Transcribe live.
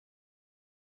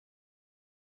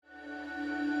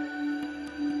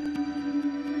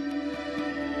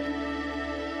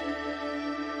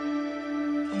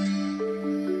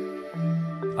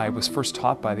I was first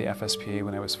taught by the FSPA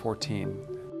when I was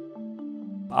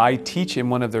 14. I teach in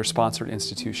one of their sponsored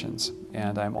institutions,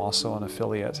 and I'm also an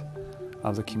affiliate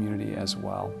of the community as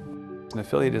well. An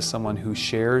affiliate is someone who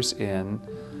shares in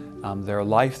their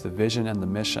life, the vision, and the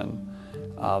mission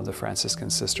of the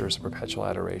Franciscan Sisters of Perpetual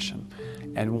Adoration,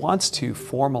 and wants to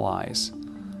formalize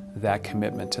that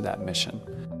commitment to that mission.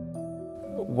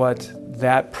 What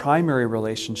that primary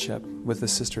relationship with the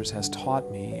sisters has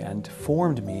taught me and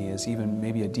formed me is even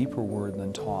maybe a deeper word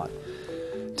than taught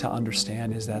to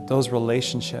understand, is that those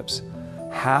relationships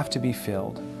have to be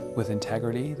filled with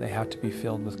integrity, they have to be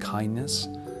filled with kindness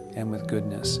and with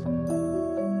goodness.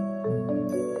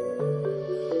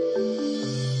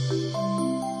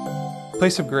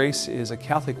 Place of Grace is a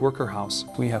Catholic worker house.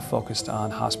 We have focused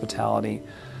on hospitality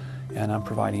and on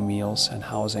providing meals and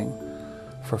housing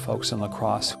for folks in La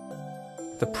Crosse.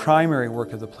 The primary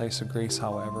work of the Place of Grace,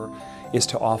 however, is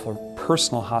to offer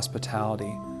personal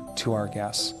hospitality to our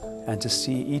guests and to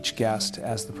see each guest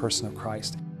as the person of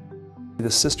Christ.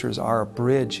 The sisters are a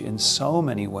bridge in so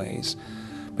many ways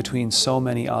between so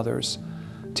many others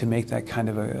to make that kind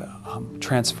of a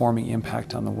transforming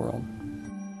impact on the world.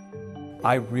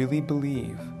 I really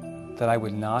believe that I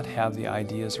would not have the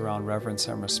ideas around reverence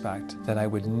and respect, that I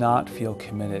would not feel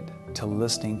committed to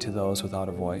listening to those without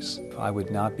a voice. I would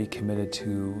not be committed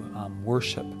to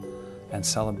worship and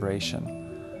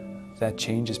celebration that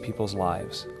changes people's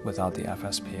lives without the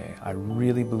FSPA. I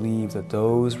really believe that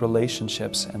those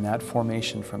relationships and that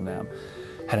formation from them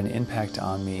had an impact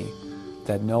on me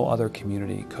that no other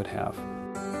community could have.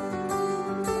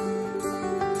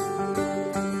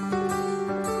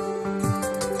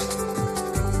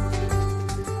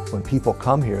 When people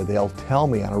come here, they'll tell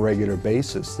me on a regular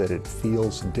basis that it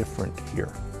feels different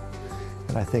here.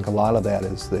 And I think a lot of that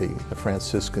is the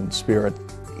Franciscan spirit.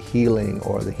 Healing,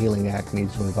 or the healing act,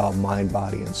 needs to involve mind,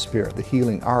 body, and spirit. The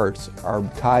healing arts are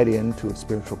tied into a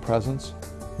spiritual presence,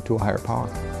 to a higher power.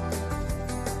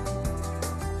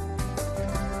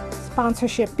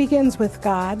 Sponsorship begins with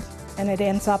God, and it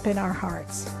ends up in our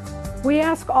hearts. We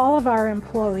ask all of our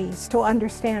employees to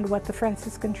understand what the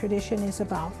Franciscan tradition is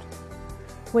about.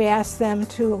 We ask them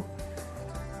to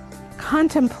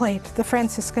contemplate the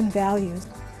Franciscan values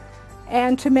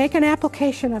and to make an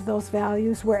application of those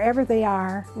values wherever they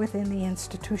are within the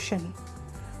institution.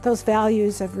 Those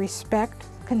values of respect,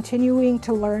 continuing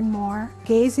to learn more,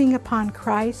 gazing upon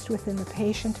Christ within the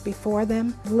patient before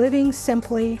them, living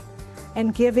simply,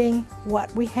 and giving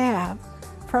what we have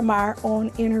from our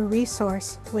own inner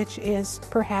resource, which is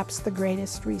perhaps the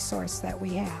greatest resource that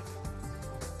we have.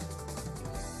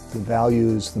 The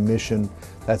values, the mission,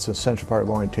 that's an essential part of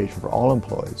orientation for all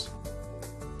employees.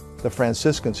 The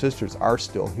Franciscan Sisters are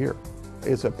still here.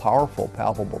 It's a powerful,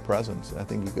 palpable presence. I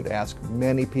think you could ask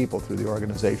many people through the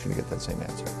organization to get that same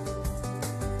answer.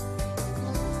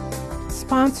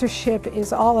 Sponsorship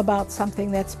is all about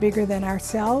something that's bigger than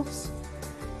ourselves.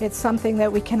 It's something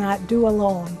that we cannot do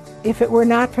alone. If it were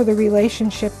not for the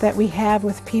relationship that we have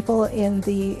with people in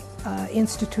the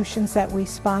institutions that we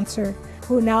sponsor,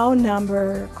 who now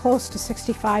number close to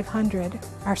 6,500,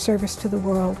 our service to the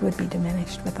world would be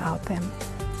diminished without them.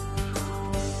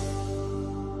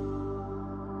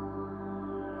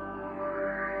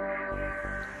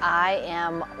 I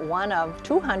am one of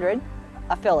 200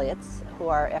 affiliates who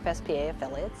are FSPA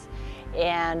affiliates,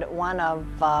 and one of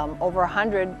over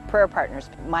 100 prayer partners.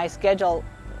 My schedule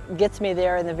gets me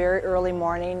there in the very early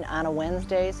morning on a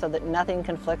Wednesday so that nothing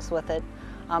conflicts with it.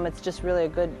 It's just really a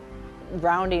good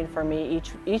grounding for me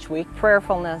each week.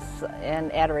 Prayerfulness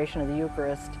and adoration of the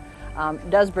Eucharist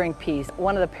does bring peace.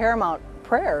 One of the paramount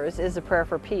prayers is the prayer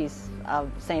for peace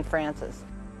of St. Francis.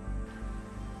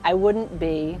 I wouldn't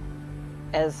be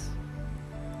as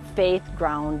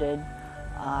faith-grounded,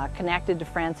 connected to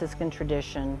Franciscan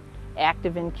tradition,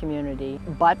 active in community,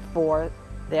 but for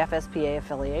the FSPA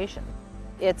affiliation.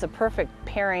 It's a perfect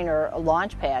pairing or a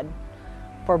launch pad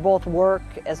for both work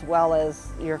as well as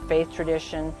your faith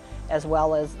tradition, as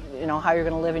well as how you're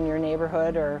going to live in your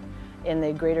neighborhood or in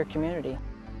the greater community.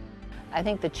 I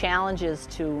think the challenge is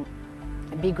to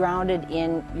be grounded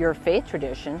in your faith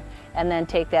tradition and then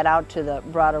take that out to the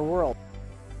broader world.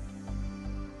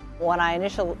 When I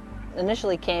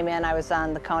initially came in, I was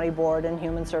on the county board in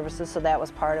human services, so that was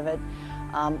part of it.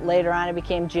 Later on, I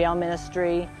became jail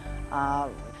ministry.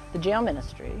 The jail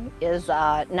ministry is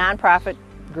a nonprofit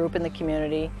group in the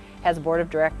community, has a board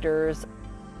of directors.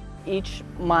 Each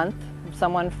month,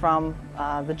 someone from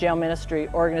the jail ministry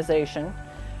organization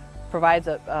provides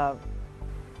a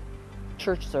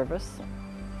church service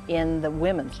in the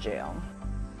women's jail.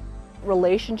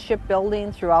 Relationship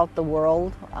building throughout the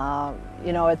world.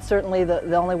 It's certainly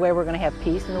the only way we're going to have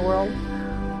peace in the world.